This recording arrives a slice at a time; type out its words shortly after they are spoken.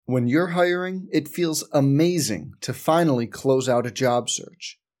When you're hiring, it feels amazing to finally close out a job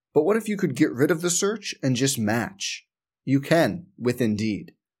search. But what if you could get rid of the search and just match? You can with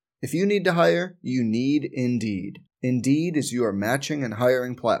Indeed. If you need to hire, you need Indeed. Indeed is your matching and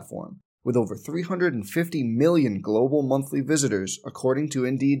hiring platform. With over 350 million global monthly visitors, according to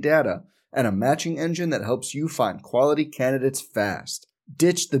Indeed data, and a matching engine that helps you find quality candidates fast.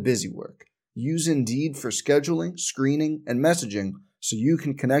 Ditch the busy work. Use Indeed for scheduling, screening, and messaging so you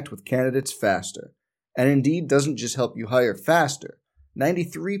can connect with candidates faster. And Indeed doesn't just help you hire faster.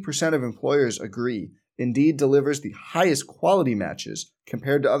 93% of employers agree Indeed delivers the highest quality matches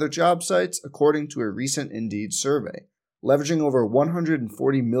compared to other job sites, according to a recent Indeed survey. Leveraging over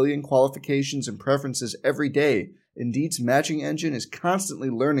 140 million qualifications and preferences every day, Indeed's matching engine is constantly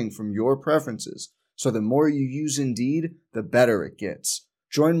learning from your preferences. So the more you use Indeed, the better it gets.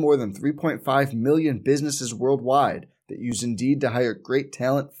 Join more than 3.5 million businesses worldwide that use Indeed to hire great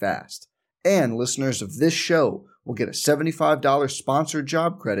talent fast. And listeners of this show will get a $75 sponsored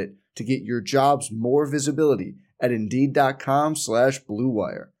job credit to get your jobs more visibility at Indeed.com/Blue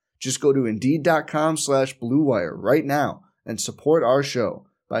Wire. Just go to Indeed.com/Blue Wire right now and support our show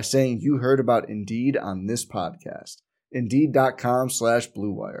by saying you heard about Indeed on this podcast.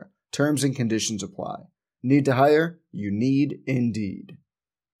 Indeed.com/Blue Wire. Terms and conditions apply. Need to hire? You need Indeed.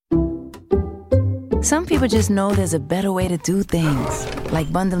 Some people just know there's a better way to do things,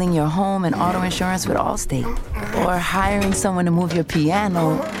 like bundling your home and auto insurance with Allstate, or hiring someone to move your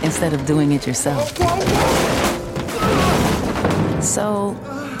piano instead of doing it yourself. So,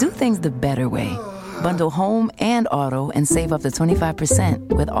 do things the better way. Bundle home and auto and save up to 25%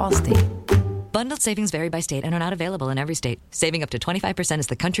 with Allstate. Bundled savings vary by state and are not available in every state. Saving up to 25% is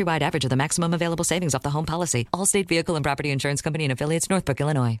the countrywide average of the maximum available savings off the home policy. Allstate Vehicle and Property Insurance Company and affiliates, Northbrook,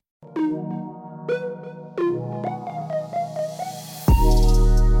 Illinois.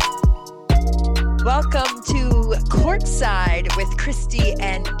 Welcome to Courtside with Christy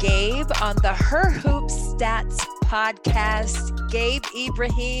and Gabe on the Her Hoops Stats podcast. Gabe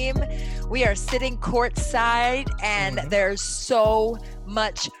Ibrahim, we are sitting courtside and there's so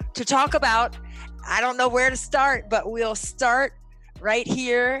much to talk about. I don't know where to start, but we'll start right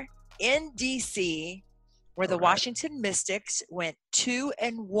here in DC, where the Washington Mystics went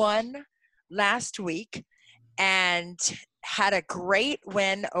 2-1 last week and had a great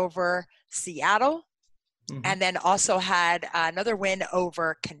win over Seattle, and then also had another win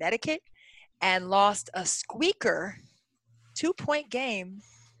over Connecticut and lost a squeaker 2-point game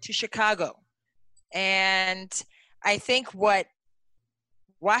to Chicago. And I think what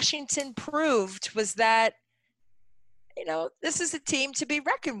Washington proved was that, you know, this is a team to be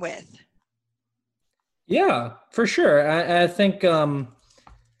reckoned with. Yeah, for sure. I think,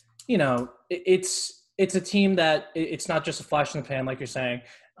 you know, it's a team that it's not just a flash in the pan, like you're saying.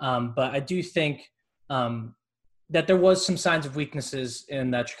 But I do think that there was some signs of weaknesses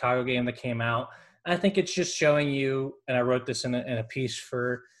in that Chicago game that came out. I think it's just showing you, and I wrote this in a piece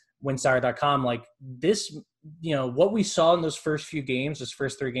for Winsider.com, like this, you know, what we saw in those first few games, those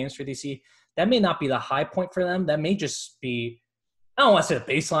first 3 games for DC, that may not be the high point for them. That may just be, I don't want to say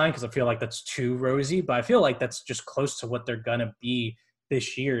the baseline because I feel like that's too rosy, but I feel like that's just close to what they're going to be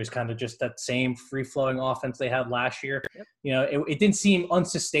this year, is kind of just that same free-flowing offense they had last year. Yep. You know, it didn't seem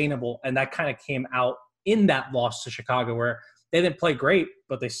unsustainable, and that kind of came out in that loss to Chicago, where they didn't play great,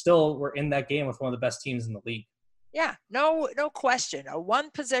 but they still were in that game with one of the best teams in the league. Yeah, no question. A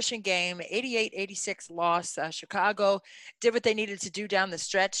one-possession game, 88-86 loss. Chicago did what they needed to do down the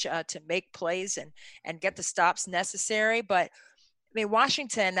stretch to make plays and get the stops necessary. But, I mean,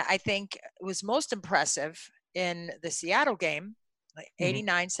 Washington, I think, was most impressive in the Seattle game.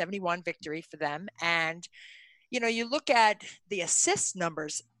 89-71 victory for them. And, you know, you look at the assist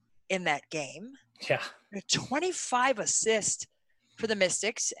numbers in that game. Yeah. 25 assists for the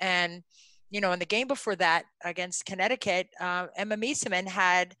Mystics. And, you know, in the game before that against Connecticut, Emma Miesemann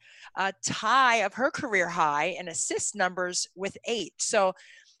had a tie of her career high in assist numbers with 8. So,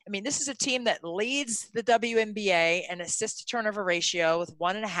 I mean, this is a team that leads the WNBA in assist to turnover ratio with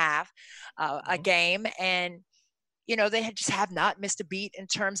 1.5 a game. And, you know, they just have not missed a beat in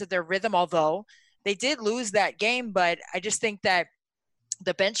terms of their rhythm, although they did lose that game. But I just think that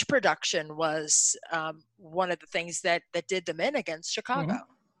the bench production was one of the things that did them in against Chicago.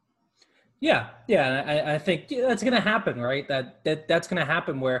 Yeah. I think that's going to happen, right? That's going to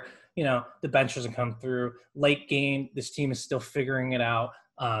happen where, you know, the bench doesn't come through. Late game, this team is still figuring it out.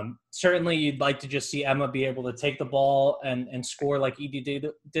 Certainly you'd like to just see Emma be able to take the ball and score like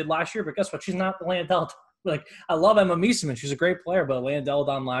Edie did last year, but guess what? She's not the Landell. Like, I love Emma Miesemann. She's a great player, but Landell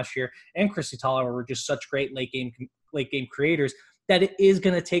Don last year and Chrissy Tolliver were just such great late game creators. that it is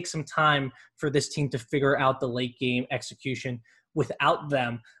going to take some time for this team to figure out the late game execution without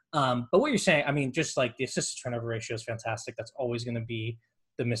them. But what you're saying, I mean, just like the assist to turnover ratio is fantastic. That's always going to be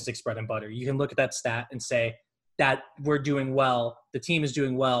the Mystics' bread and butter. You can look at that stat and say that we're doing well. The team is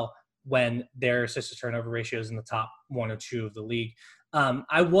doing well when their assist to turnover ratio is in the top 1 or 2 of the league. I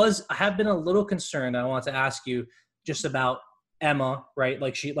have been a little concerned. I want to ask you just about Emma, right?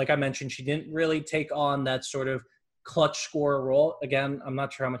 Like I mentioned, she didn't really take on that sort of clutch scorer role. Again, I'm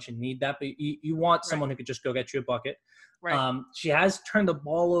not sure how much you need that, but you want someone who could just go get you a bucket. Right. She has turned the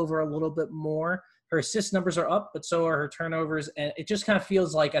ball over a little bit more. Her assist numbers are up, but so are her turnovers. And it just kind of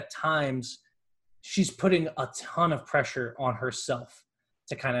feels like at times she's putting a ton of pressure on herself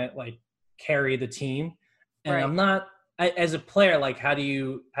to kind of like carry the team. And I'm not, as a player, like how do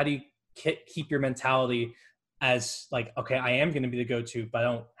you keep your mentality as like, okay, I am going to be the go-to, but I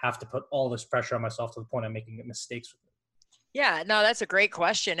don't have to put all this pressure on myself to the point of making mistakes with it. Yeah, no, that's a great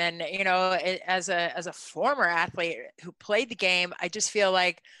question. And, you know, as a former athlete who played the game, I just feel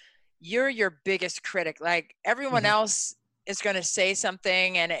like you're your biggest critic. Like everyone else is going to say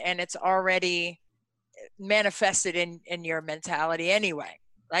something and it's already manifested in your mentality anyway.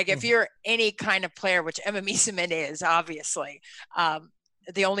 Like if you're any kind of player, which Emma Miesemann is, obviously,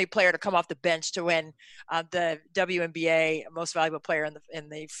 the only player to come off the bench to win the WNBA Most Valuable Player in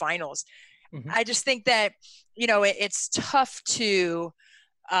the finals. I just think that, you know, it's tough to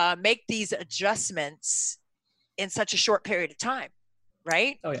make these adjustments in such a short period of time,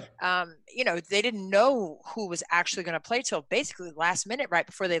 right? Oh, yeah. You know, they didn't know who was actually going to play till basically the last minute, right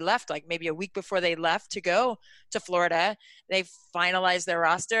before they left, like maybe a week before they left to go to Florida. They finalized their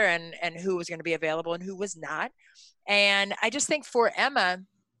roster and who was going to be available and who was not. And I just think for Emma,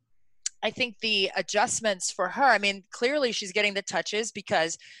 I think the adjustments for her, I mean, clearly she's getting the touches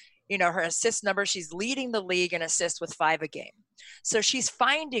because, you know, her assist number, she's leading the league in assists with 5 a game. So she's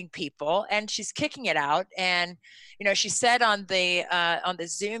finding people and she's kicking it out. And, you know, she said on the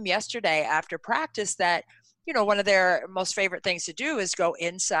Zoom yesterday after practice that, you know, one of their most favorite things to do is go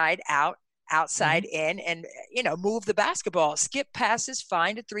inside out, outside in, and, you know, move the basketball, skip passes,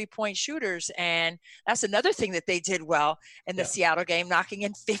 find a 3-point shooters. And that's another thing that they did well in the Seattle game, knocking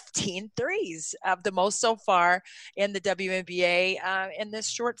in 15 threes, of the most so far in the WNBA in this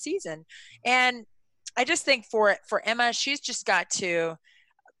short season. And I just think for Emma, she's just got to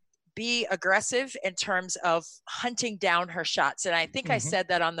be aggressive in terms of hunting down her shots. And I think I said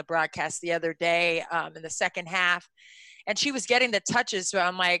that on the broadcast the other day in the second half, and she was getting the touches. So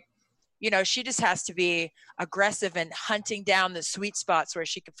I'm like, you know, she just has to be aggressive and hunting down the sweet spots where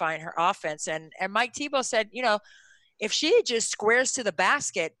she can find her offense. And Mike Thibault said, you know, if she just squares to the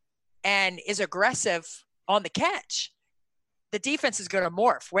basket and is aggressive on the catch, the defense is going to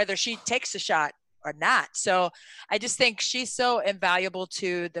morph, whether she takes a shot or not. So I just think she's so invaluable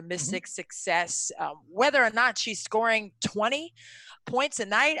to the Mystics' success. Whether or not she's scoring 20 points a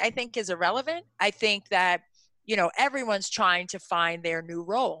night, I think is irrelevant. I think that, you know, everyone's trying to find their new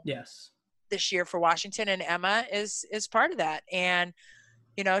role. Yes. This year for Washington, and Emma is part of that. And,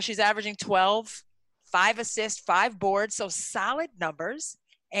 you know, she's averaging 12, 5 assists, 5 boards, so solid numbers.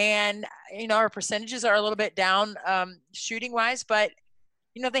 And, you know, her percentages are a little bit down shooting wise, but,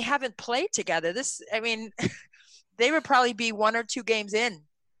 you know, they haven't played together. They would probably be 1 or 2 games in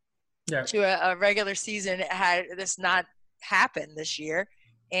to a regular season had this not happened this year.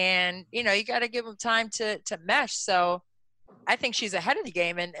 And, you know, you got to give them time to mesh. So I think she's ahead of the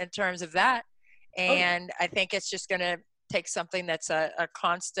game in terms of that. And I think it's just going to take something that's a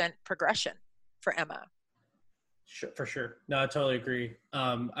constant progression for Emma. Sure, for sure. No, I totally agree.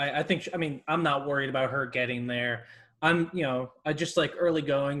 I think, I'm not worried about her getting there. I just like early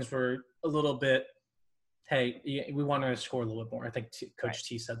goings were a little bit, hey, we want her to score a little bit more. I think Coach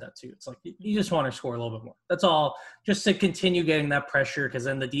T said that too. It's like, you just want her to score a little bit more. That's all, just to continue getting that pressure, because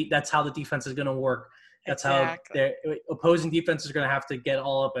then that's how the defense is going to work. That's how the opposing defense is going to have to get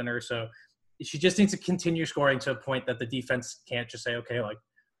all up in her. So she just needs to continue scoring to a point that the defense can't just say, okay, like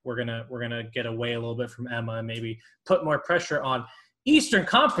we're gonna get away a little bit from Emma and maybe put more pressure on Eastern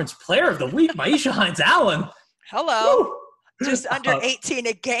Conference Player of the Week, Maisha Hines-Allen. Hello. Woo! Just under 18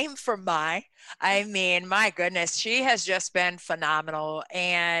 a game for my goodness, she has just been phenomenal.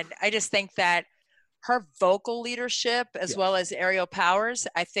 And I just think that her vocal leadership as well as aerial powers,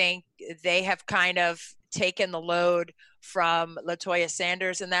 I think they have kind of taken the load from LaToya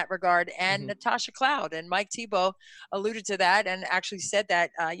Sanders in that regard, and Natasha Cloud. And Mike Thibault alluded to that and actually said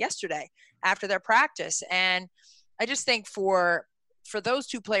that yesterday after their practice. And I just think for those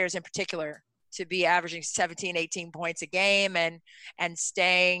 2 players in particular to be averaging 17, 18 points a game and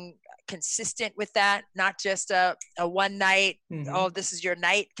staying consistent with that, not just a one night, oh, this is your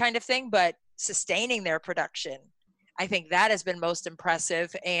night kind of thing, but sustaining their production. I think that has been most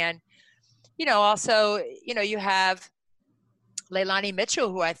impressive. And, also, you have Leilani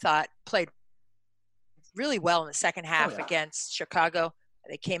Mitchell, who I thought played really well in the second half against Chicago.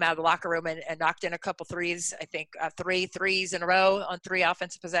 They came out of the locker room and knocked in a couple threes. I think 3 threes in a row on 3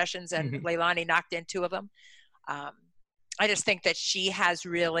 offensive possessions, and Leilani knocked in 2 of them. I just think that she has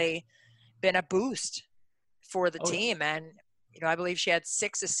really been a boost for the team. And, I believe she had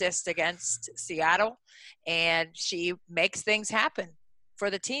 6 assists against Seattle, and she makes things happen for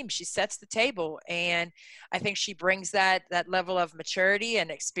the team. She sets the table, and I think she brings that level of maturity and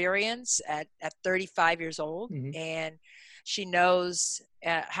experience at 35 years old, and she knows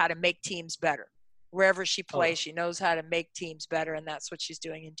how to make teams better. Wherever she plays, she knows how to make teams better, and that's what she's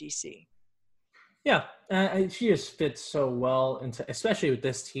doing in DC. Yeah, she just fits so well into, especially with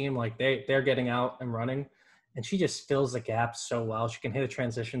this team. Like they're getting out and running, and she just fills the gaps so well. She can hit a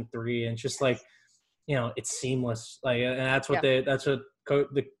transition 3, and just like, it's seamless. Like, and that's what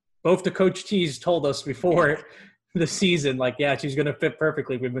both the coach T's told us before the season. Like, she's going to fit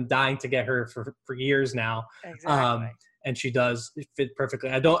perfectly. We've been dying to get her for years now. Exactly. And she does fit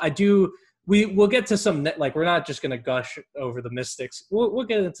perfectly. We'll get to some, like, we're not just going to gush over the Mystics. We'll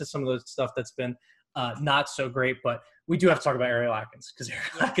get into some of the stuff that's been not so great, but we do have to talk about Ariel Atkins, because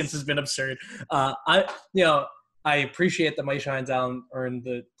Ariel Atkins has been absurd. I appreciate that Maisha Hines-Allen earned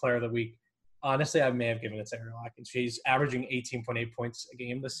the Player of the Week. Honestly, I may have given it to Ariel Atkins. She's averaging 18.8 points a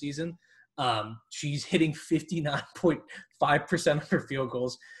game this season. She's hitting 59.5% of her field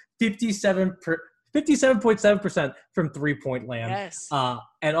goals, 57.7% from 3-point land. Yes.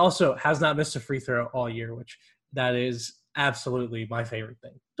 And also has not missed a free throw all year, which that is absolutely my favorite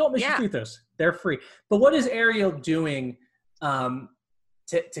thing. Don't miss your free throws. They're free. But what is Ariel doing to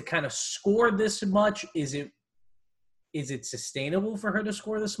kind of score this much? Is it sustainable for her to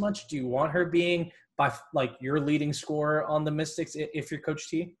score this much? Do you want her being your leading scorer on the Mystics if you're Coach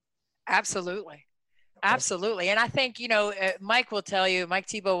T? Absolutely. Absolutely. And I think, Mike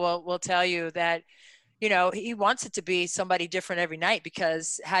Thibault will tell you that, he wants it to be somebody different every night,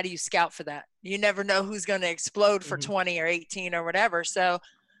 because how do you scout for that? You never know who's going to explode for 20 or 18 or whatever. So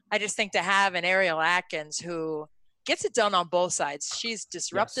I just think to have an Ariel Atkins who gets it done on both sides. She's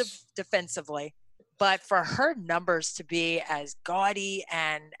disruptive defensively, but for her numbers to be as gaudy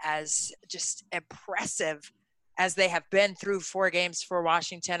and as just impressive as they have been through 4 games for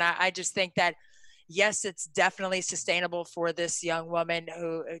Washington, I just think that, yes, it's definitely sustainable for this young woman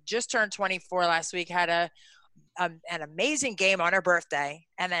who just turned 24 last week, had an amazing game on her birthday,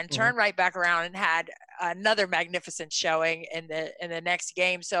 and then turned right back around and had another magnificent showing in the next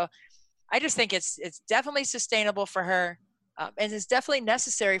game. So I just think it's definitely sustainable for her, and it's definitely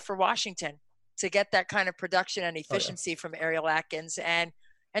necessary for Washington to get that kind of production and efficiency from Ariel Atkins, and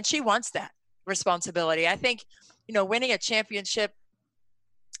she wants that responsibility. I think, winning a championship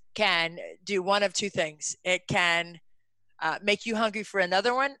can do one of 2 things. It can make you hungry for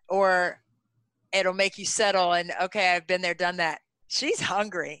another one, or it'll make you settle and, okay, I've been there, done that. She's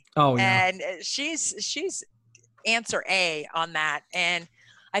hungry. Oh, yeah. And she's answer A on that. And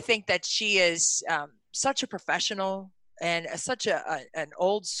I think that she is such a professional and such an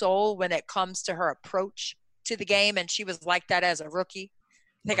old soul when it comes to her approach to the game. And she was like that as a rookie.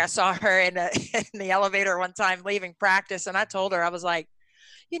 I think I saw her in the elevator one time leaving practice, and I told her, I was like,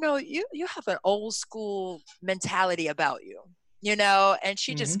 you have an old school mentality about you, and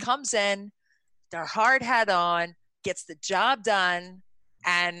she just comes in, their hard hat on, gets the job done,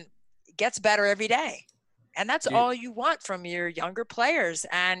 and gets better every day. And that's all you want from your younger players.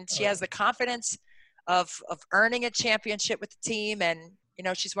 And she has the confidence of earning a championship with the team. And,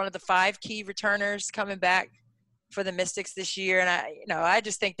 she's one of the 5 key returners coming back for the Mystics this year. And I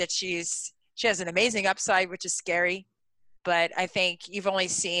just think that she has an amazing upside, which is scary. But I think you've only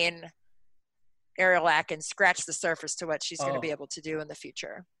seen Ariel Atkins scratch the surface to what she's going to be able to do in the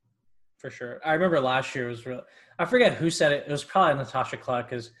future. For sure. I remember last year was real. I forget who said it. It was probably Natasha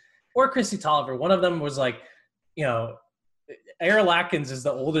Cluck or Chrissy Tolliver. One of them was like, Ariel Atkins is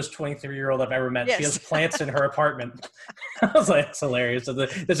the oldest 23-year-old I've ever met. Yes. She has plants in her apartment. I was like, that's hilarious. So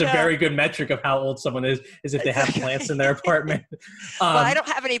there's a very good metric of how old someone is if they have plants in their apartment. Well, I don't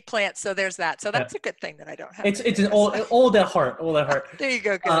have any plants, so there's that. So that's a good thing that I don't have. It's an old at heart. There you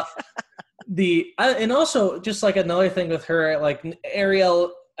go. Good. And also just like another thing with her, like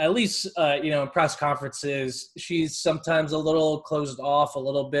Ariel, at least, in press conferences, she's sometimes a little closed off, a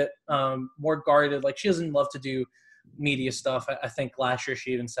little bit more guarded. Like, she doesn't love to do media stuff. I think last year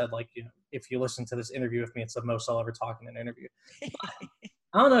she even said, like, if you listen to this interview with me, it's the most I'll ever talk in an interview.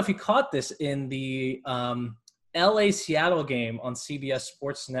 I don't know if you caught this in the LA Seattle game on CBS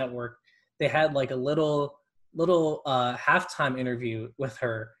Sports Network. They had like a little halftime interview with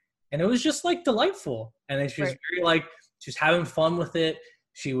her, and it was just like delightful. And then she was very like she was having fun with it.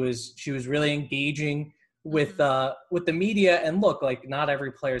 She was really engaging with the media. And look, like not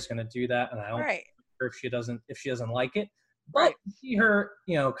every player is going to do that, and I don't care if she doesn't like it. But to see her,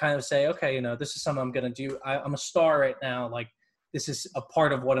 kind of say, okay, this is something I'm going to do. I'm a star right now. Like this is a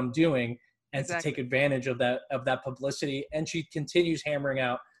part of what I'm doing, and to take advantage of that publicity. And she continues hammering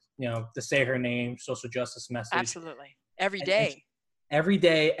out, to say her name, social justice message. Absolutely. Every day,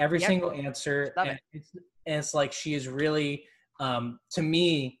 every single answer. And it's like she is really, to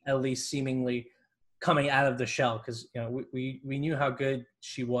me, at least seemingly coming out of the shell, because we knew how good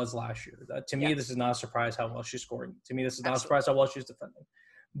she was last year. To me, this is not a surprise how well she scored. To me, this is not a surprise how well she's defending.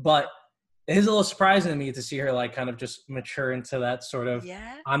 But it is a little surprising to me to see her like kind of just mature into that sort of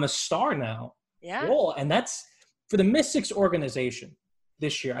I'm a star now role. And that's for the Mystics organization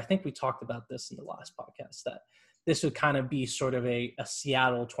this year. I think we talked about this in the last podcast, that this would kind of be sort of a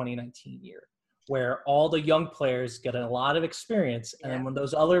Seattle 2019 year, where all the young players get a lot of experience. And then when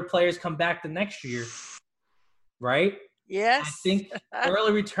those other players come back the next year, right? Yes. I think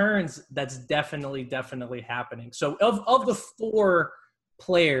early returns, that's definitely happening. So of the four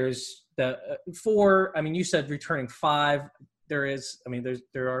players, you said returning five. There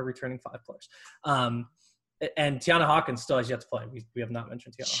are returning five players. And Tiana Hawkins still has yet to play. We have not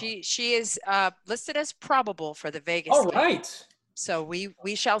mentioned Tiana Hawkins. She is listed as probable for the Vegas All game. right. So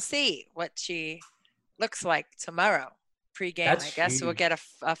we shall see what she looks like tomorrow pre-game. I guess we'll get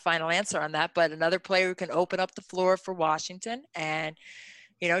a final answer on that. But another player who can open up the floor for Washington, and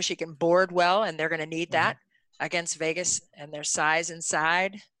she can board well, and they're going to need that against Vegas and their size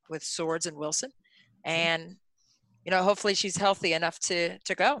inside with Swords and Wilson. And hopefully she's healthy enough to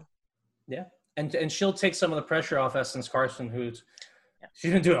go. Yeah, and she'll take some of the pressure off Essence Carson,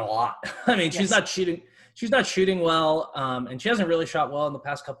 she's been doing a lot. I mean, she's not shooting. She's not shooting well, and she hasn't really shot well in the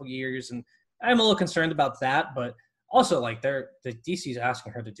past couple of years. And I'm a little concerned about that. But also, like, the DC is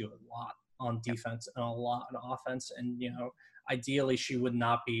asking her to do a lot on defense and a lot on offense. And ideally, she would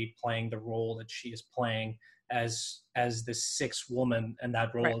not be playing the role that she is playing as the sixth woman, and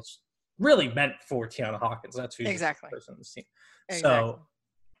that role is really meant for Tiana Hawkins. That's who's the person on this team. So,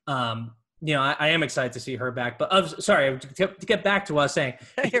 I am excited to see her back. But sorry, to get back to what I was saying,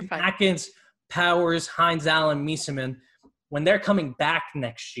 Atkins, Powers, Hines Allen, Mieseman, when they're coming back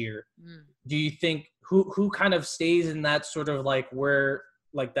next year, do you think who kind of stays in that sort of like where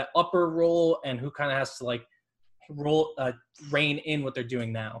like that upper role, and who kind of has to like rein in what they're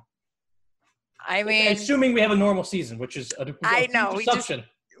doing now? I mean, assuming we have a normal season, which is a assumption.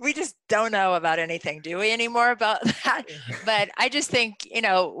 We just don't know about anything, do we, anymore about that? But I just think,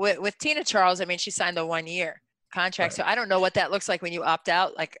 with Tina Charles, I mean, she signed the 1-year contract. So I don't know what that looks like when you opt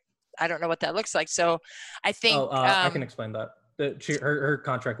out. Like, I don't know what that looks like. So I think I can explain that. Her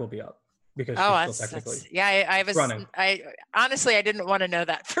contract will be up because she's still technically running. I honestly, I didn't want to know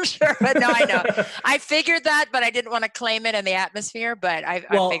that for sure, but no, I know. I figured that, but I didn't want to claim it in the atmosphere, but I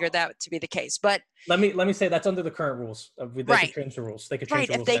figured that to be the case. But let me say that's under the current rules. They could change the rules. They could change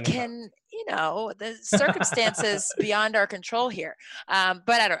the rules. If they can, the circumstances beyond our control here. But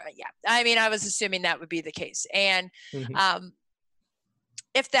I don't know. Yeah. I mean, I was assuming that would be the case. And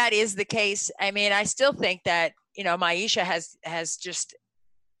if that is the case, I mean, I still think that, Maisha has just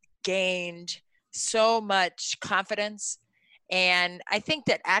gained so much confidence. And I think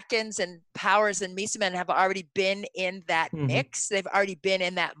that Atkins and Powers and Mieseman have already been in that mix. They've already been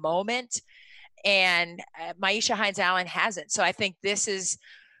in that moment. And Maisha Hines Allen hasn't. So I think this is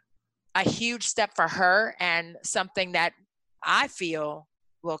a huge step for her, and something that I feel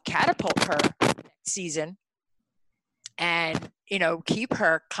will catapult her next season and, keep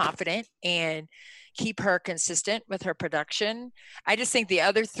her confident and keep her consistent with her production. I just think the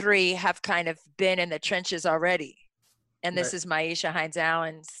other three have kind of been in the trenches already. And this is Maisha Hines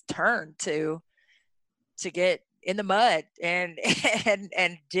Allen's turn to get in the mud and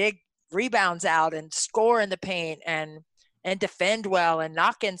dig rebounds out and score in the paint and defend well and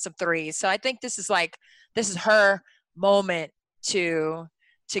knock in some threes. So I think this is her moment to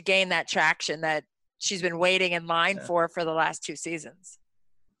gain that traction that she's been waiting in line for the last 2 seasons.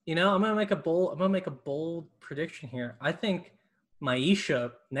 I'm gonna make a bold prediction here. I think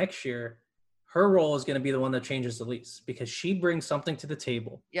Maisha next year, her role is going to be the one that changes the least, because she brings something to the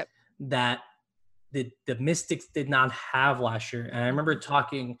table that the Mystics did not have last year. And I remember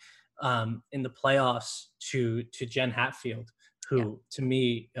talking in the playoffs to Jen Hatfield, who to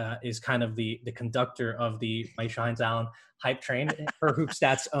me is kind of the conductor of the Maisha Hines-Allen hype train. Her Hoop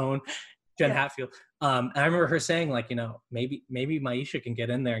Stats own Jen Hatfield. And I remember her saying, like, maybe Maisha can get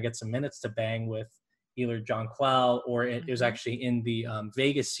in there and get some minutes to bang with either John Quell, or it was actually in the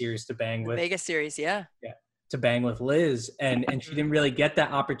Vegas series to bang with Vegas series, to bang with Liz, and she didn't really get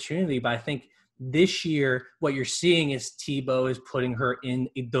that opportunity. But I think this year, what you're seeing is Tebow is putting her in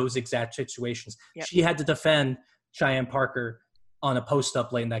those exact situations. Yep. She had to defend Cheyenne Parker on a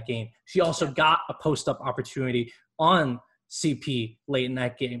post-up late in that game. She also got a post-up opportunity on CP late in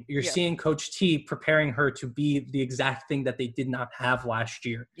that game. You're seeing Coach T preparing her to be the exact thing that they did not have last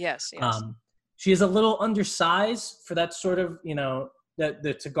year. Yes. She is a little undersized for that sort of,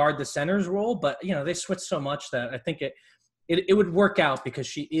 to guard the center's role, but they switched so much that I think it would work out, because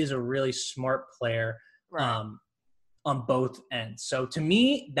she is a really smart player on both ends. So to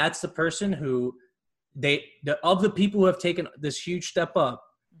me, that's the person who of the people who have taken this huge step up,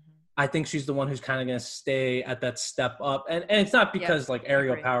 I think she's the one who's kind of going to stay at that step up. And it's not because like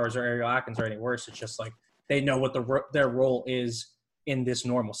Ariel Powers or Ariel Atkins are any worse. It's just like they know what their role is in this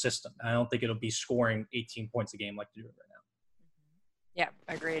normal system. I don't think it'll be scoring 18 points a game like they're doing right now.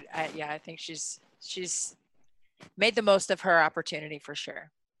 Yeah, agreed. I think she's made the most of her opportunity for sure.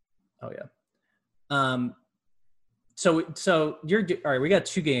 Oh yeah. So you're all right. We got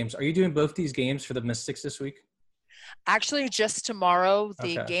 2 games. Are you doing both these games for the Mystics this week? Actually, just tomorrow.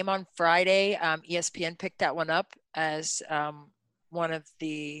 The game on Friday, ESPN picked that one up as one of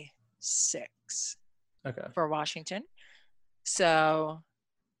the 6 for Washington. So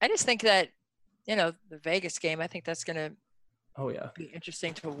I just think that, the Vegas game, I think that's going to be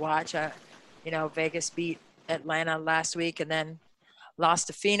interesting to watch. Vegas beat Atlanta last week and then lost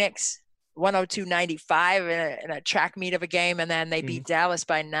to Phoenix 102-95 in a track meet of a game. And then they beat Dallas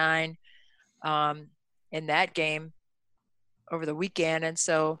by 9 in that game over the weekend. And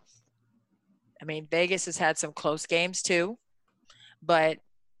so, Vegas has had some close games too, but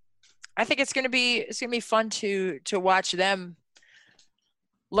I think it's going to be fun to watch them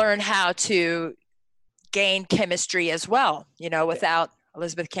learn how to gain chemistry as well, without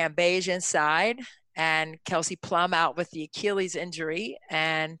Elizabeth Cambage inside and Kelsey Plum out with the Achilles injury,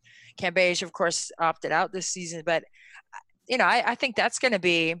 and Cambage, of course, opted out this season. But, I think that's going to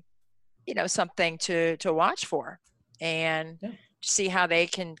be, something to watch for and see how they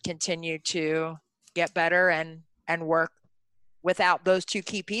can continue to get better and work without those 2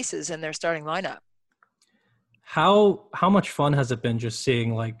 key pieces in their starting lineup. How much fun has it been just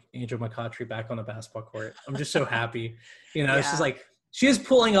seeing like Angel McCoughtry back on the basketball court? I'm just so happy. It's just like she is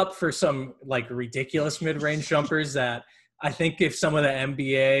pulling up for some like ridiculous mid-range jumpers that I think if some of the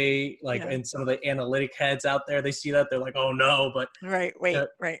NBA and some of the analytic heads out there, they see that, they're like, oh no, but right.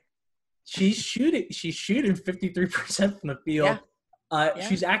 She's shooting 53% from the field.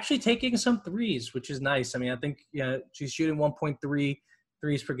 She's actually taking some threes, which is nice. I think she's shooting 1.3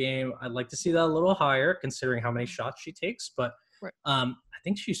 threes per game. I'd like to see that a little higher considering how many shots she takes, but I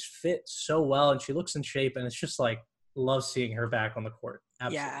think she's fit so well and she looks in shape, and it's just like love seeing her back on the court.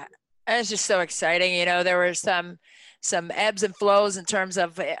 Absolutely. Yeah. And it's just so exciting. There were some ebbs and flows in terms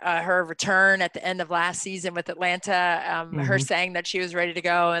of her return at the end of last season with Atlanta, her saying that she was ready to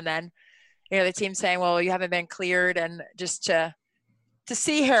go, and then the team saying, well, you haven't been cleared, and just to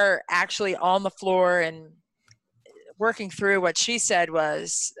see her actually on the floor and working through what she said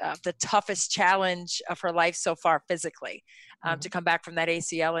was the toughest challenge of her life so far physically, to come back from that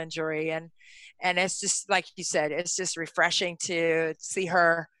ACL injury. And it's just, like you said, it's just refreshing to see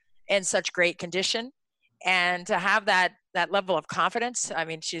her in such great condition and to have that level of confidence.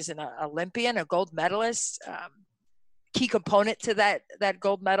 She's an Olympian, a gold medalist, key component to that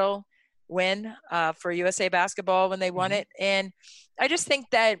gold medal win for USA Basketball when they won it. And I just think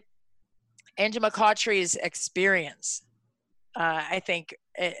that Angel McCoughtry's experience, I think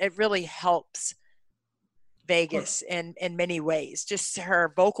it really helps Vegas in many ways. Just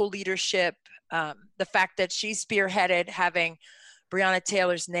her vocal leadership, the fact that she spearheaded having Breonna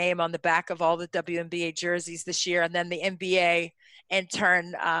Taylor's name on the back of all the WNBA jerseys this year, and then the NBA in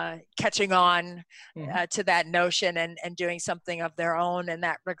turn catching on to that notion and doing something of their own in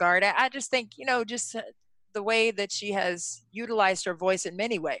that regard. I just think, just the way that she has utilized her voice in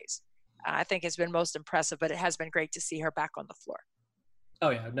many ways, I think has been most impressive, but it has been great to see her back on the floor. Oh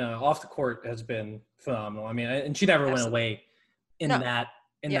yeah, no, off the court has been phenomenal. And she never went away in that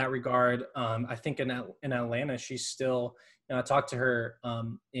regard. I think in Atlanta, she's still, I talked to her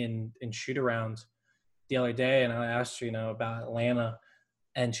in shoot around the other day, and I asked her, about Atlanta,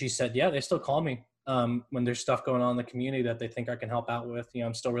 and she said, yeah, they still call me when there's stuff going on in the community that they think I can help out with.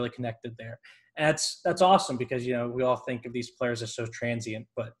 I'm still really connected there. And that's awesome because, we all think of these players as so transient,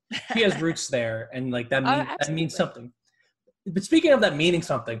 but she has roots there. And like that means something. But speaking of that meaning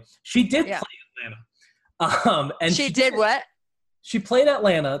something, she did play Atlanta. And she did what? She played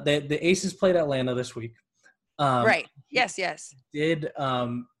Atlanta. The Aces played Atlanta this week. Right. Yes. Did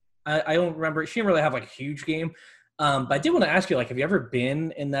I don't remember. She didn't really have like a huge game. But I did want to ask you, like, have you ever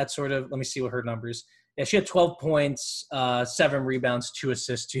been in that sort of – let me see what her numbers. Yeah, she had 12 points, 7 rebounds, 2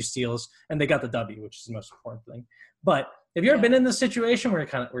 assists, 2 steals, and they got the W, which is the most important thing. But have you ever been in this situation where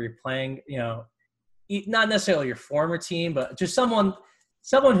you're playing, not necessarily your former team, but just someone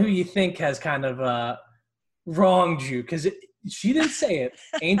who you think has kind of wronged you? Because she didn't say it.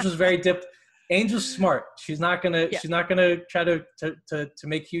 Angel's very dipped. Angel's smart. She's not gonna try to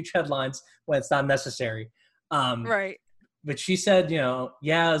make huge headlines when it's not necessary. Right. But she said,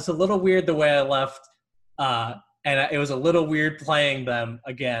 it's a little weird the way I left, and it was a little weird playing them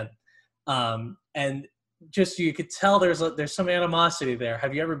again. And just you could tell there's some animosity there.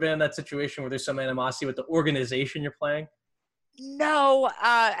 Have you ever been in that situation where there's some animosity with the organization you're playing? No,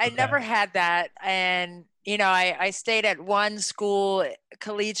 I never had that. And, I stayed at one school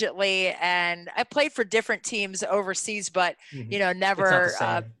collegiately, and I played for different teams overseas, but, never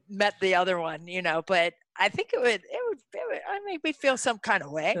met the other one, but I think it would make me feel some kind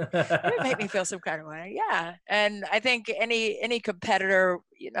of way. It would make me feel some kind of way. Yeah. And I think any competitor,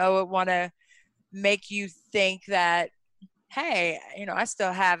 would want to make you think that, hey, I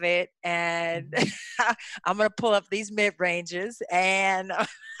still have it, and I'm going to pull up these mid ranges, and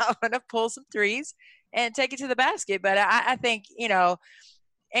I'm going to pull some threes and take it to the basket. But I think,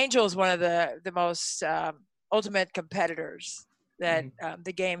 Angel is one of the most ultimate competitors that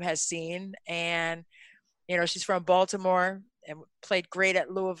the game has seen. And, she's from Baltimore and played great at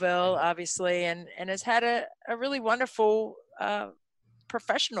Louisville, obviously, and has had a really wonderful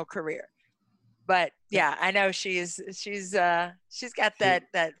professional career. But yeah, I know she's got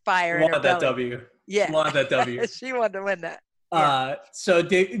that fire in her belly. That W. Yeah, wanted that W. She wanted to win that. Yeah. So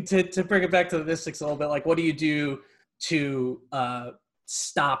to bring it back to the Mystics a little bit, like, what do you do to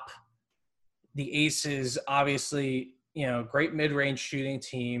stop the Aces? Obviously, great mid-range shooting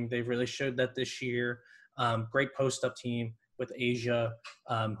team. They've really showed that this year. Great post-up team with Asia,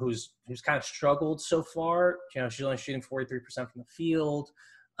 who's kind of struggled so far. She's only shooting 43% from the field.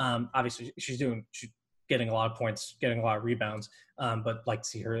 Obviously, she's getting a lot of points, getting a lot of rebounds, but like to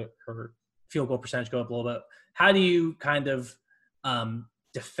see her field goal percentage go up a little bit. How do you kind of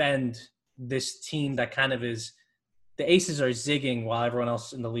defend this team that kind of is – the Aces are zigging while everyone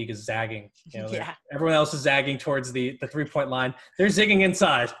else in the league is zagging. Everyone else is zagging towards the 3-point line. They're zigging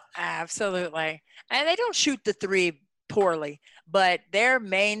inside. Absolutely. And they don't shoot the three poorly, but their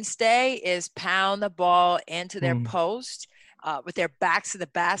mainstay is pound the ball into their post with their backs to the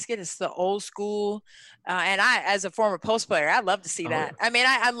basket. It's the old school. And I, as a former post player, I love to see that. I mean,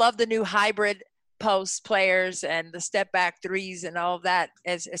 I love the new hybrid post players and the step back threes and all of that.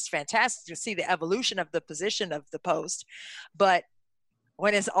 It's fantastic to see the evolution of the position of the post. But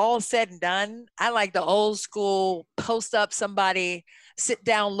when it's all said and done, I like the old school post up somebody, sit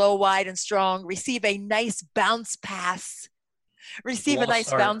down low, wide, and strong, receive a nice bounce pass.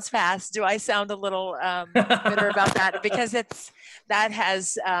 Bounce pass. Do I sound a little bitter about that? Because that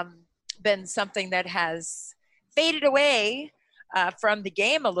has been something that has faded away from the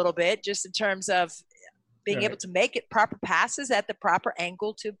game a little bit, just in terms of being able to make it proper passes at the proper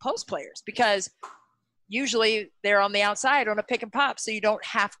angle to post players, because usually they're on the outside on a pick and pop. So you don't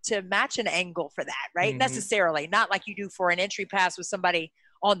have to match an angle for that, right? Necessarily, not like you do for an entry pass with somebody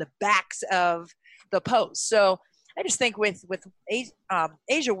on the backs of the post. So I just think with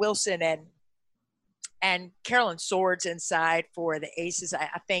Asia Wilson and Carolyn Swords inside for the Aces,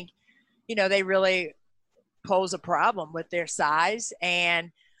 I think, they really pose a problem with their size and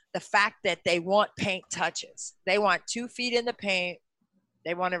the fact that they want paint touches. They want 2 feet in the paint.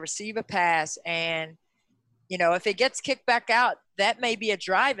 They want to receive a pass. And, if it gets kicked back out, that may be a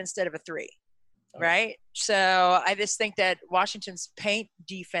drive instead of a 3, right? So I just think that Washington's paint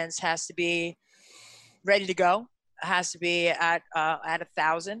defense has to be ready to go. It has to be at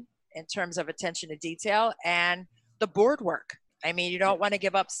 1,000 in terms of attention to detail and the board work. I mean, you don't want to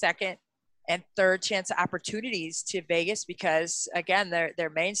give up second and third chance opportunities to Vegas because, again,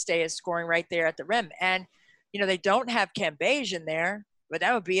 their mainstay is scoring right there at the rim. And, they don't have Cambage in there, but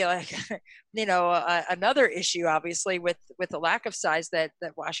that would be like, another issue, obviously, with the lack of size that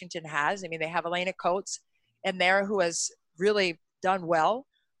Washington has. I mean, they have Elena Coates in there who has really done well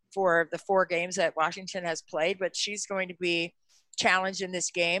for the 4 games that Washington has played, but she's going to be challenged in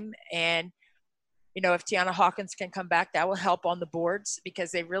this game. And if Tiana Hawkins can come back, that will help on the boards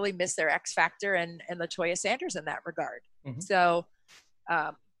because they really miss their X factor and LaToya Sanders in that regard. Mm-hmm. So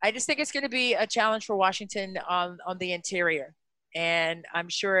I just think it's going to be a challenge for Washington on the interior. And I'm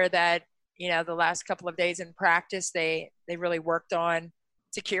sure that, the last couple of days in practice, they really worked on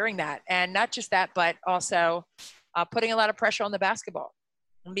securing that. And not just that, but also putting a lot of pressure on the basketball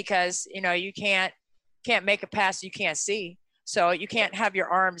because, you can't make a pass you can't see. So you can't have your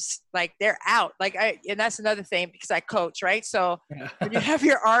arms like they're out. And that's another thing because I coach, right? So when you have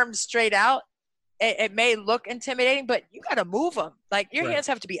your arms straight out, it may look intimidating, but you got to move them. Like your hands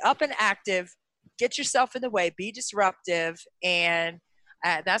have to be up and active, get yourself in the way, be disruptive. And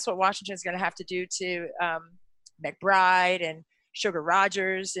that's what Washington's going to have to do to McBride and Sugar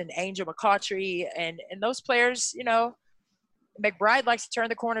Rogers and Angel McCautry and those players, McBride likes to turn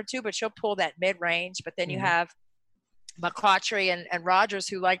the corner too, but she'll pull that mid-range. But then you have McCautry and Rogers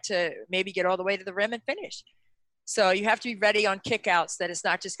who like to maybe get all the way to the rim and finish. So you have to be ready on kickouts that it's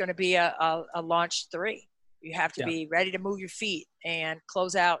not just going to be a launch three. You have to be ready to move your feet and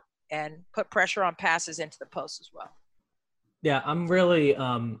close out and put pressure on passes into the post as well. Yeah, I'm really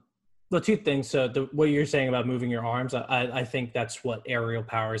two things. So what you're saying about moving your arms, I think that's what Aerial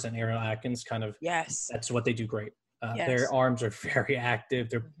Powers and Ariel Atkins kind of that's what they do great. Their arms are very active.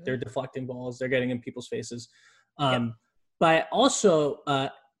 They're deflecting balls. They're getting in people's faces. But also,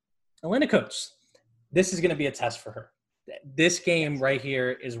 Elena Coates, this is going to be a test for her. This game right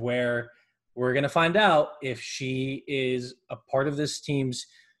here is where we're going to find out if she is a part of this team's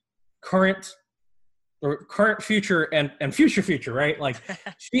current, future, and future, right? Like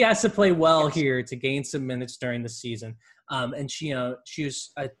she has to play well here to gain some minutes during the season. And she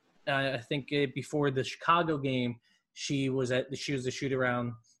was, I think before the Chicago game, she was the shoot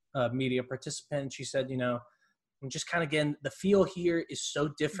around media participant. She said, I'm just kind of getting the feel here is so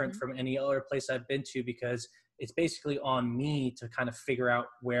different from any other place I've been to because it's basically on me to kind of figure out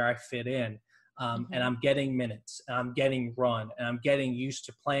where I fit in. And I'm getting minutes and I'm getting run and I'm getting used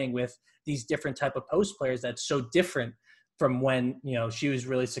to playing with these different type of post players that's so different from when, she was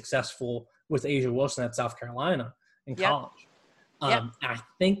really successful with Asia Wilson at South Carolina in college. I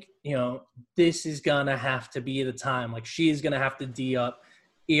think, this is going to have to be the time. Like she's going to have to D up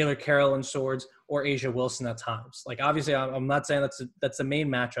either Carolyn Swords or Asia Wilson at times. Like obviously I'm not saying that's the main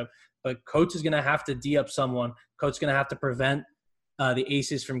matchup, but Coach is going to have to D up someone. Coach is going to have to prevent the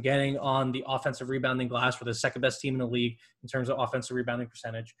Aces from getting on the offensive rebounding glass. We're the second best team in the league in terms of offensive rebounding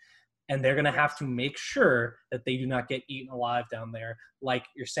percentage. And they're going to have to make sure that they do not get eaten alive down there. Like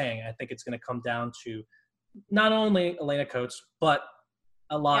you're saying, I think it's going to come down to not only Elena Coates, but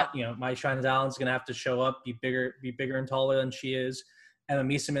a lot, Maya Shines-Allen's going to have to show up, be bigger and taller than she is. Emma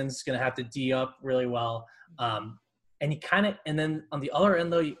Mieseman's going to have to D up really well. And then on the other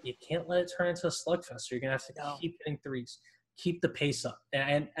end, though, you can't let it turn into a slugfest. So you're going to have to keep hitting threes, keep the pace up.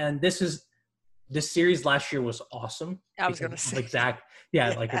 And this series last year was awesome. I was going to say.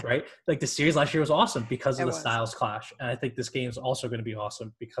 Right? Like the series last year was awesome because of the styles clash. And I think this game is also going to be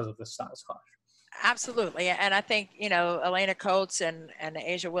awesome because of the styles clash. Absolutely. And I think, Elena Coates and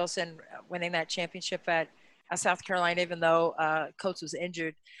Asia Wilson winning that championship at South Carolina, even though Coates was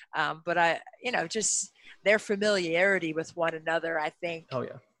injured. But just their familiarity with one another, I think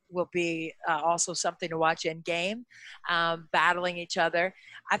will be also something to watch in game, battling each other.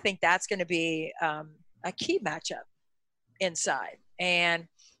 I think that's going to be a key matchup inside. And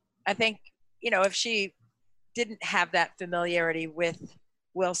I think, if she didn't have that familiarity with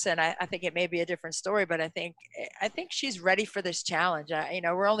Wilson, I think it may be a different story, but I think she's ready for this challenge.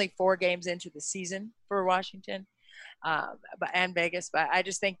 We're only 4 games into the season for Washington, and Vegas, but I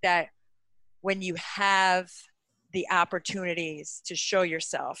just think that when you have the opportunities to show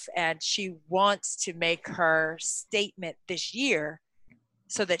yourself, and she wants to make her statement this year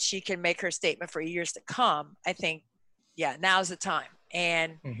so that she can make her statement for years to come, I think, now's the time.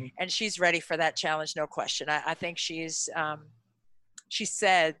 And she's ready for that challenge, no question. I think she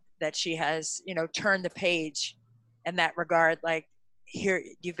said that she has, turned the page in that regard. Like, here,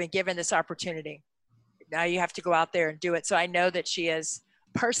 you've been given this opportunity. Now you have to go out there and do it. So I know that she is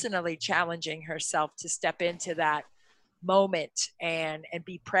personally challenging herself to step into that moment and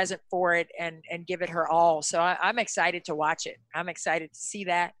be present for it and give it her all. So I'm excited to watch it. I'm excited to see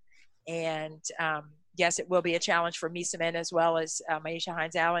that. And yes, it will be a challenge for Mieseman as well as Maisha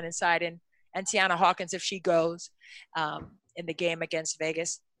Hines-Allen inside and Tiana Hawkins if she goes in the game against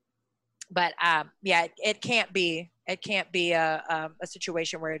Vegas. But it can't be a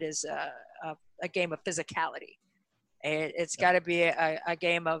situation where it is a game of physicality. It's got to be a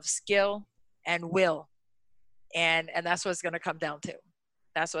game of skill and will, and that's what it's going to come down to.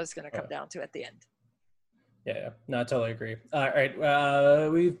 That's what it's going to come down to at the end. Yeah, no, I totally agree. All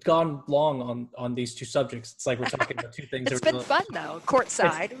right, we've gone long on these two subjects. It's like we're talking about two things. It's been fun though.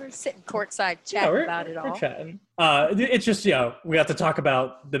 Courtside, we're sitting courtside chatting about it all. We're chatting. It's just we have to talk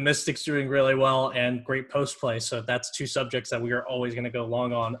about the Mystics doing really well and great post play. So that's two subjects that we are always going to go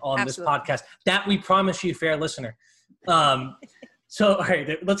long on Absolutely. This podcast. That we promise you, fair listener. So all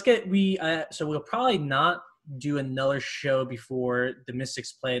right, let's get so we'll probably not do another show before the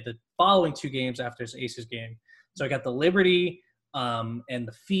Mystics play the following two games after this Aces game. So I got the Liberty and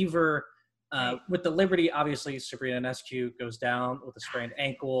the Fever. With the Liberty, obviously Sabrina Ionescu goes down with a sprained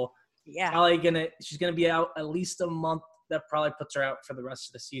ankle. Yeah, she's gonna be out at least a month. That probably puts her out for the rest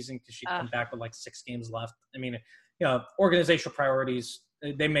of the season because she'd come back with like 6 games left. I mean, organizational priorities.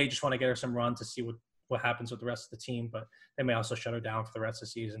 They may just want to get her some run to see what happens with the rest of the team, but they may also shut her down for the rest of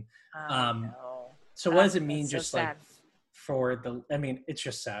the season. No. So what does it mean so just sad. like for the, I mean, it's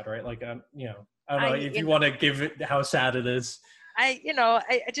just sad, right? Like, I don't know if you want to give it how sad it is. I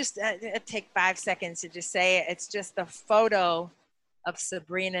just take 5 seconds to just say it's just the photo of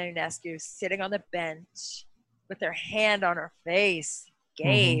Sabrina Ionescu sitting on the bench with her hand on her face.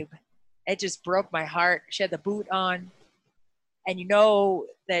 Gabe, It just broke my heart. She had the boot on, and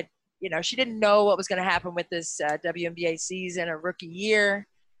that she didn't know what was going to happen with this WNBA season or rookie year,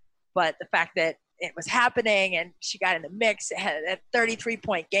 but the fact that it was happening and she got in the mix, it had a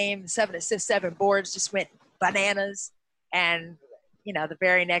 33-point game, 7 assists, 7 boards, just went bananas. And, the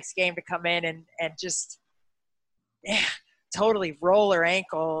very next game to come in and just totally roll her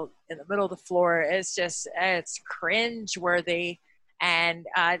ankle in the middle of the floor. It's cringe worthy. And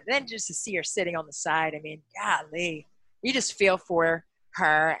then just to see her sitting on the side, I mean, golly, you just feel for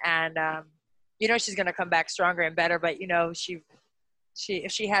her. And, she's going to come back stronger and better, but,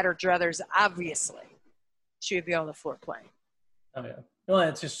 if she had her druthers, obviously, she would be on the floor playing. Oh yeah. Well,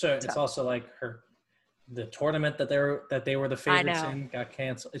 it's just it's also like the tournament that they were the favorites in got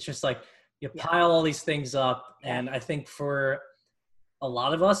canceled. It's just like you pile all these things up, and I think for a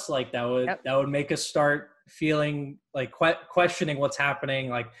lot of us, like that would make us start feeling like questioning what's happening,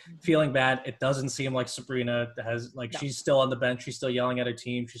 like feeling bad. It doesn't seem like Sabrina has she's still on the bench, she's still yelling at her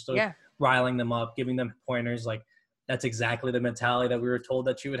team, she's still riling them up, giving them pointers. Like that's exactly the mentality that we were told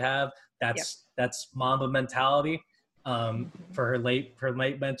that she would have. That's Mamba mentality. For her late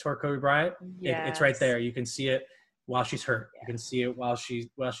mentor Kobe Bryant. It's right there. You can see it while she's hurt. You can see it while she's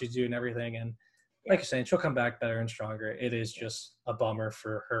doing everything. And like you're saying, she'll come back better and stronger. It is just a bummer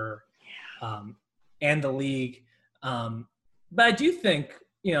for her and the league. But I do think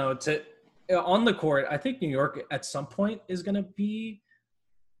on the court, I think New York at some point is going to be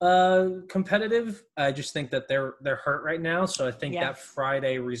competitive. I just think that they're hurt right now. So I think that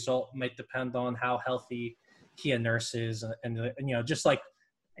Friday result might depend on how healthy Kia Nurse is, and just like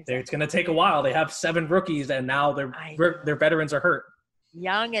it's going to take a while. They have 7 rookies, and now their veterans are hurt.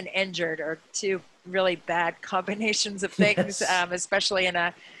 Young and injured are two really bad combinations of things, especially in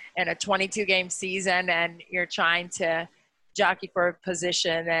a 22-game season, and you're trying to jockey for a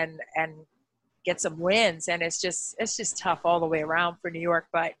position and get some wins, and it's just tough all the way around for New York.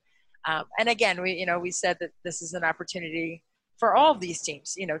 But and again, we said that this is an opportunity for all of these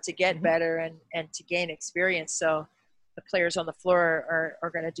teams, to get better and to gain experience. So the players on the floor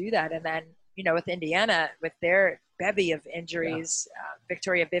are going to do that. And then, with Indiana, with their bevy of injuries,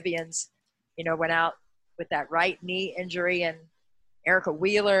 Victoria Vivians, went out with that right knee injury, and Erica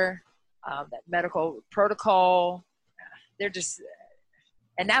Wheeler, that medical protocol. They're just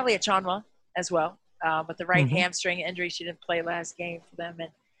 – and Natalie Achonwa as well, with the right hamstring injury. She didn't play last game for them.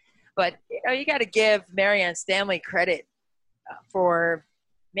 But you got to give Marianne Stanley credit for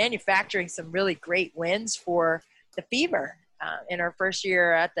manufacturing some really great wins for the Fever in her first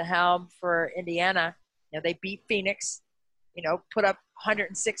year at the helm for Indiana. They beat Phoenix, put up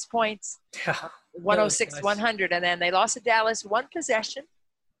 106 points, 106-100, and then they lost to Dallas 1 possession,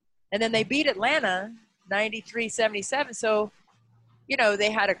 and then they beat Atlanta 93-77. So, they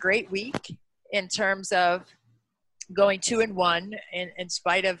had a great week in terms of going 2-1 in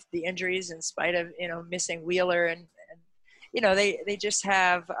spite of the injuries, in spite of missing Wheeler and they just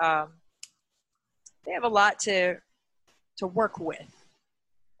have they have a lot to work with,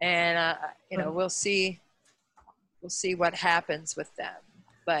 and we'll see what happens with them.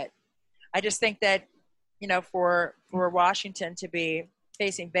 But I just think that for Washington to be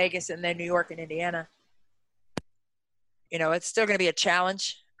facing Vegas and then New York and Indiana, it's still going to be a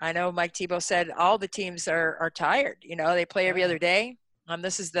challenge. I know Mike Tebow said all the teams are tired. They play every other day.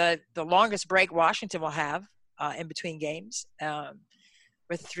 This is the longest break Washington will have in between games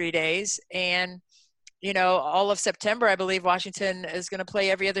with 3 days. And, all of September, I believe Washington is going to play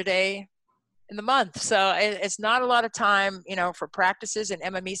every other day in the month. So it's not a lot of time, for practices. And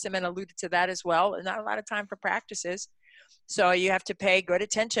Emma Miesemann alluded to that as well. Not a lot of time for practices. So you have to pay good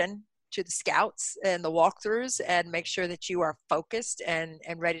attention to the scouts and the walkthroughs and make sure that you are focused and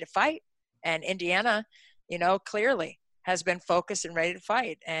ready to fight. And Indiana, clearly has been focused and ready to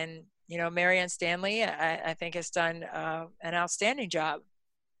fight. And, Marianne Stanley, I think has done an outstanding job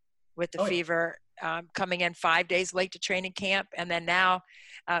with the Fever, coming in 5 days late to training camp, and then now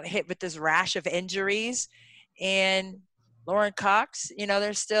hit with this rash of injuries. And Lauren Cox,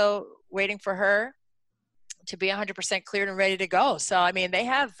 they're still waiting for her to be 100% cleared and ready to go. So, I mean, they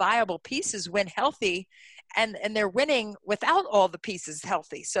have viable pieces when healthy, and they're winning without all the pieces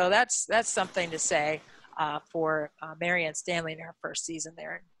healthy. So that's something to say for Marianne Stanley in her first season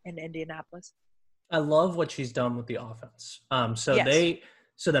there in Indianapolis. I love what she's done with the offense. Yes.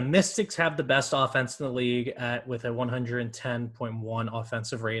 So the Mystics have the best offense in the league with a 110.1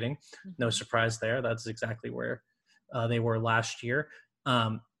 offensive rating. No surprise there. That's exactly where they were last year.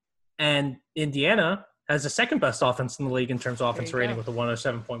 And Indiana has the second best offense in the league in terms of offensive rating with a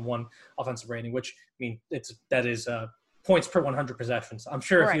 107.1 offensive rating, which, I mean, that is points per 100 possessions. I'm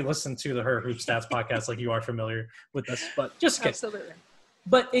sure if you listen to the Her Hoop Stats podcast, like, you are familiar with this, but just kidding. Absolutely.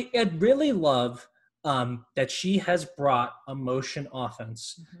 But I really love that she has brought a motion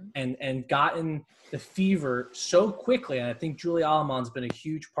offense and gotten the Fever so quickly. And I think Julie Allemann's been a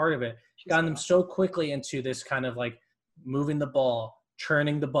huge part of it. Gotten them so quickly into this kind of like moving the ball,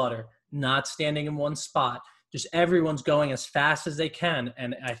 churning the butter, not standing in one spot. Just everyone's going as fast as they can.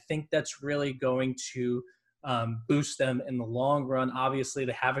 And I think that's really going to boost them in the long run. Obviously,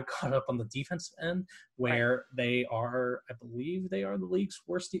 they haven't caught up on the defensive end, where they are, I believe they are the league's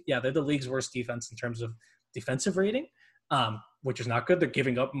worst. They're the league's worst defense in terms of defensive rating, which is not good. They're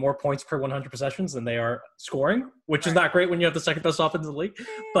giving up more points per 100 possessions than they are scoring, which is not great when you have the second best offense in the league.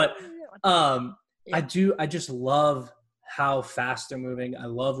 But I just love how fast they're moving. I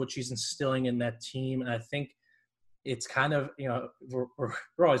love what she's instilling in that team. And I think it's kind of, we're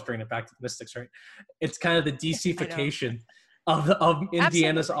always bringing it back to the Mystics, right? It's kind of the DC-fication of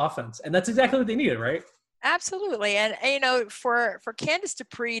Indiana's offense. And that's exactly what they needed, right? Absolutely. And, for Candice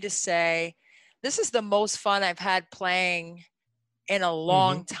Dupree to say, this is the most fun I've had playing in a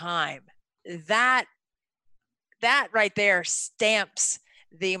long time, that right there stamps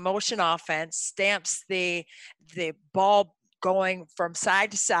the motion offense, stamps the ball going from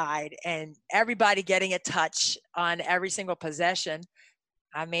side to side and everybody getting a touch on every single possession.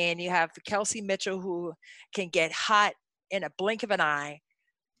 I mean, you have Kelsey Mitchell, who can get hot in a blink of an eye,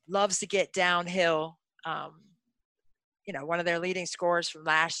 loves to get downhill. One of their leading scorers from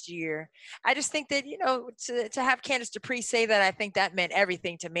last year. I just think that, to have Candice Dupree say that, I think that meant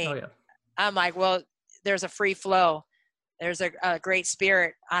everything to me. Oh, yeah. I'm like, well, there's a free flow. There's a great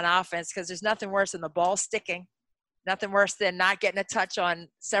spirit on offense, because there's nothing worse than the ball sticking. Nothing worse than not getting a touch on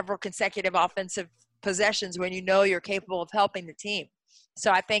several consecutive offensive possessions when you're capable of helping the team. So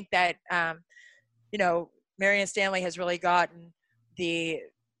I think that, Marianne Stanley has really gotten the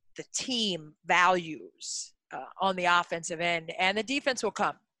team values on the offensive end, and the defense will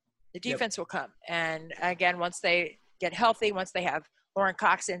come. The defense will come. And again, once they get healthy, once they have Lauren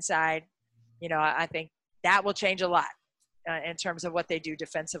Cox inside, I think that will change a lot in terms of what they do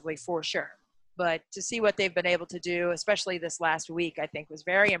defensively, for sure. But to see what they've been able to do, especially this last week, I think was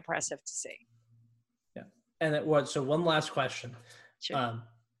very impressive to see. Yeah. And so one last question. Sure.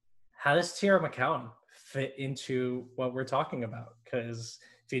 How does Tiara McCowan fit into what we're talking about? Because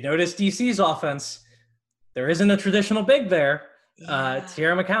if you notice DC's offense, there isn't a traditional big there. Yeah.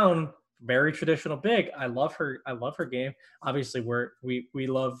 Tiara McCowan, very traditional big. I love her game. Obviously, we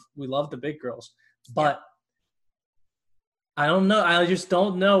love the big girls, but I don't know. I just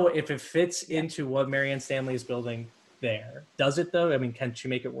don't know if it fits into what Marianne Stanley is building there. Does it, though? I mean, can she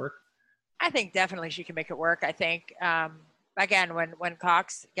make it work? I think definitely she can make it work. I think, again, when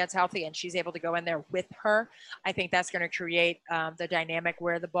Cox gets healthy and she's able to go in there with her, I think that's going to create the dynamic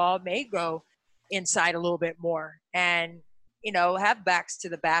where the ball may go inside a little bit more and, have backs to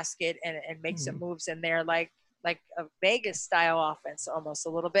the basket and make some moves in there like a Vegas style offense almost a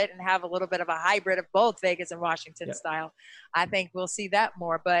little bit, and have a little bit of a hybrid of both Vegas and Washington style. I think we'll see that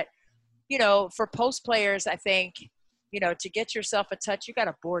more. But, for post players, I think, to get yourself a touch, you got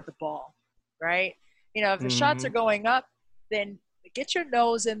to board the ball, right? If the shots are going up, then get your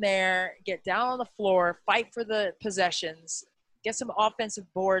nose in there, get down on the floor, fight for the possessions, get some offensive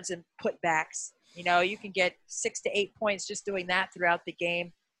boards and putbacks. You can get 6 to 8 points just doing that throughout the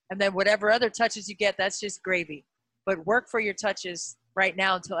game. And then whatever other touches you get, that's just gravy. But work for your touches right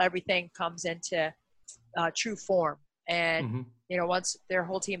now until everything comes into true form. And, once their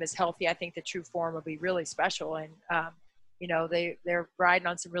whole team is healthy, I think the true form will be really special. And, they're riding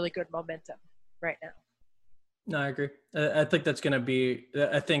on some really good momentum right now. No, I agree. I think that's going to be,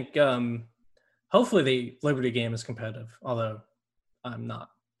 I think hopefully the Liberty game is competitive, although I'm not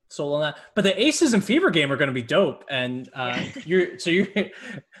sold on that. But the Aces and Fever game are going to be dope. And so the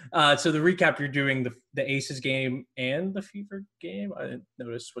recap, you're doing the Aces game and the Fever game. I didn't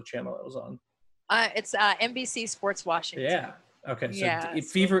notice what channel it was on. It's NBC Sports Washington. Yeah. Okay. So yeah,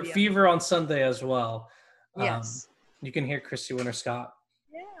 Fever on Sunday as well. Yes. You can hear Christy Winter-Scott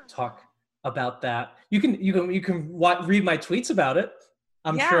Yeah. talk about that. You can read my tweets about it.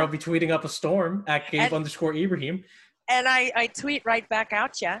 I'm sure I'll be tweeting up a storm at Gabe_Ibrahim. And I tweet right back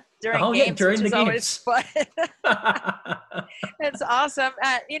at you during games, which is always fun. It's awesome.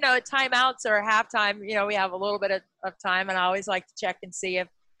 At timeouts or halftime, we have a little bit of time, and I always like to check and see if,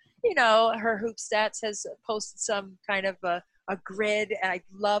 her Hoop Stats has posted some kind of a grid. And I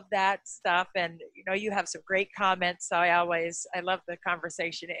love that stuff. And, you have some great comments. So I love the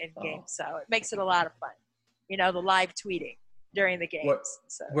conversation in games. So it makes it a lot of fun, the live tweeting during the games.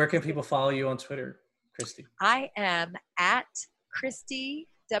 Where can people follow you on Twitter, Christy? I am at Christy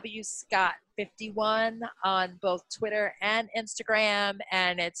W. Scott 51 on both Twitter and Instagram.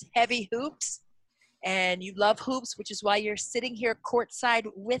 And it's Heavy Hoops. And you love hoops, which is why you're sitting here courtside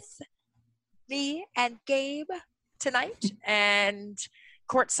with me and Gabe tonight. And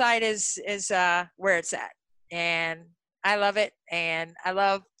courtside is where it's at. And I love it. And I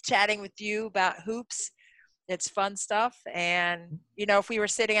love chatting with you about hoops. It's fun stuff. And, if we were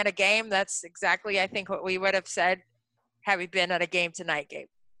sitting at a game, that's exactly, I think, what we would have said had we been at a game tonight, Gabe.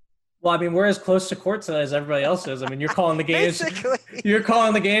 Well, I mean, we're as close to courtside as everybody else is. I mean, you're calling the games. You're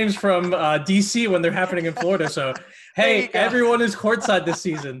calling the games from D.C. when they're happening in Florida. So, hey, everyone is courtside this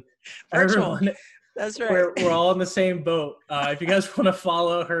season. Everyone. That's right. We're all in the same boat. If you guys want to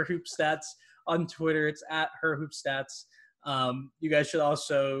follow Her Hoop Stats on Twitter, it's at Her Hoop Stats. You guys should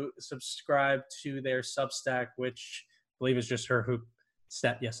also subscribe to their Substack, which I believe is just Her Hoop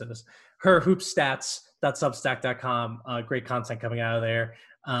Stat. Yes, it is. herhoopstats.substack.com. Great content coming out of there.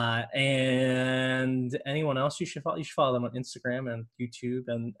 And anyone else you should follow them on Instagram and YouTube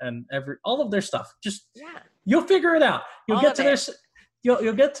and all of their stuff. Just you'll figure it out. You'll get to this.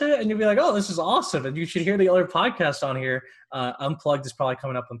 You'll get to it and you'll be like, oh, this is awesome. And you should hear the other podcast on here. Unplugged is probably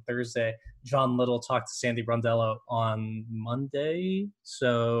coming up on Thursday. John Little talked to Sandy Brondello on Monday.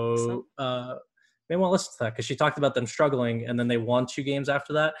 So they won't listen to that because she talked about them struggling and then they won 2 games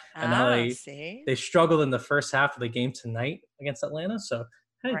after that. And now they struggled in the first half of the game tonight against Atlanta. So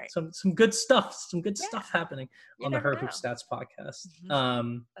hey, some good stuff. Some good stuff happening on the Her Hoop Stats podcast.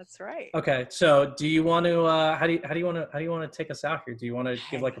 Mm-hmm. That's right. Okay, so do you want to? How do you want to take us out here? Do you want to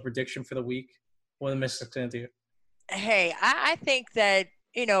give like a prediction for the week? What are the Mystics going to do? Hey, I think that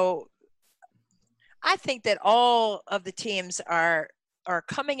I think that all of the teams are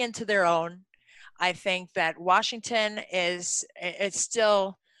coming into their own. I think that Washington it's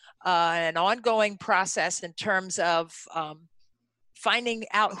still an ongoing process in terms of finding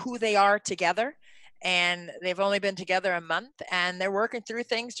out who they are together. And they've only been together a month and they're working through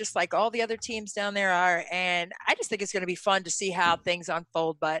things just like all the other teams down there are. And I just think it's going to be fun to see how things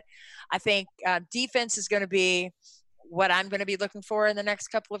unfold. But I think defense is going to be what I'm going to be looking for in the next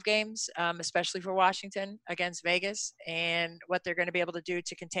couple of games, especially for Washington against Vegas and what they're going to be able to do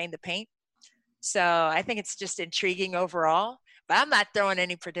to contain the paint. So I think it's just intriguing overall. But I'm not throwing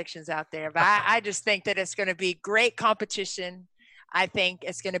any predictions out there. But I just think that it's going to be great competition. I think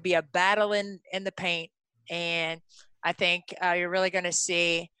it's going to be a battle in the paint. And I think you're really going to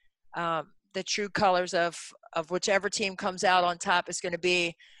see the true colors of whichever team comes out on top is going to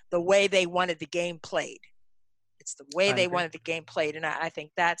be the way they wanted the game played. It's the way they wanted the game played. And I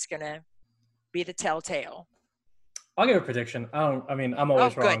think that's going to be the telltale. I'll give a prediction. I'm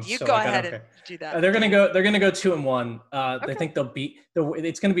always wrong. Good. You go ahead and do that. They're gonna go 2-1. I think they'll beat.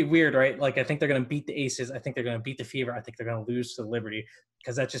 It's gonna be weird, right? Like I think they're gonna beat the Aces. I think they're gonna beat the Fever. I think they're gonna lose to Liberty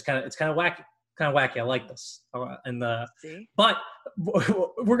because that's just kind of wacky. Kind of wacky. I like this. But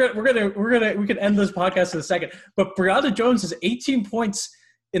we can end this podcast in a second. But Brianna Jones has 18 points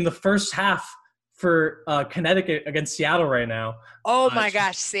in the first half for Connecticut against Seattle right now. Oh my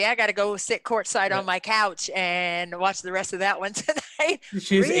gosh. See, I got to go sit courtside on my couch and watch the rest of that one tonight.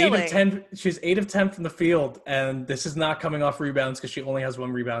 She's 8 of 10. She's 8 of 10 from the field. And this is not coming off rebounds because she only has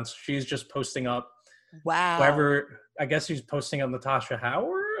 1 rebound. So she's just posting up. Wow. Whoever, I guess she's posting up Natasha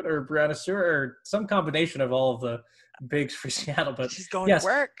Howard or Brianna Stewart or some combination of all of the bigs for Seattle. But she's going to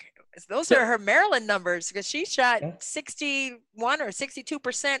work. Those are her Maryland numbers because she shot 61 or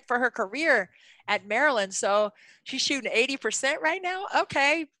 62% for her career at Maryland. So she's shooting 80% right now.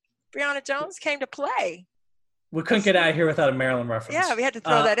 Okay. Brianna Jones came to play. We couldn't get out of here without a Maryland reference. Yeah, we had to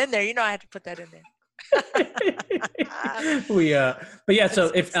throw that in there. I had to put that in there. But yeah,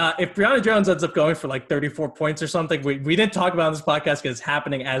 so if Brianna Jones ends up going for like 34 points or something, we didn't talk about on this podcast because it's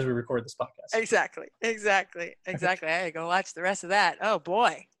happening as we record this podcast. Exactly. I had to go watch the rest of that. Oh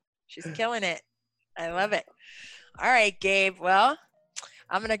boy, she's killing it. I love it. All right, Gabe. Well,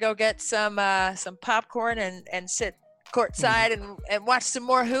 I'm gonna go get some popcorn and sit courtside and watch some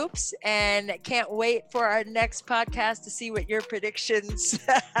more hoops, and can't wait for our next podcast to see what your predictions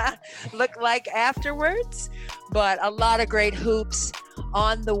look like afterwards. But a lot of great hoops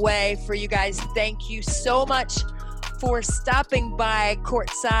on the way for you guys. Thank you so much for stopping by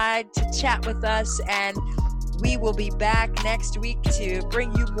Courtside to chat with us, and we will be back next week to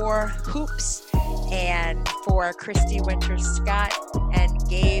bring you more hoops. And for Christy Winter-Scott and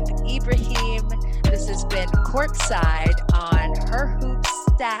Gabe Ibrahim, this has been Courtside on Her Hoop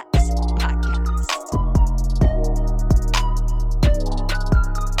Stats podcast.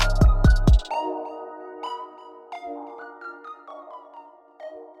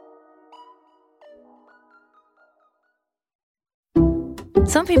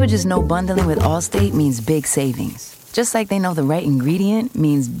 Some people just know bundling with Allstate means big savings. Just like they know the right ingredient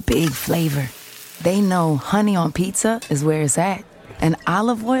means big flavor. They know honey on pizza is where it's at. And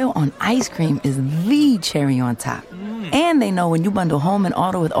olive oil on ice cream is the cherry on top. And they know when you bundle home and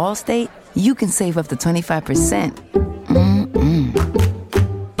auto with Allstate, you can save up to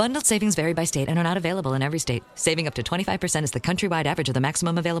 25%. Bundled savings vary by state and are not available in every state. Saving up to 25% is the countrywide average of the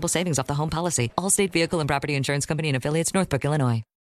maximum available savings off the home policy. Allstate Vehicle and Property Insurance Company and Affiliates, Northbrook, Illinois.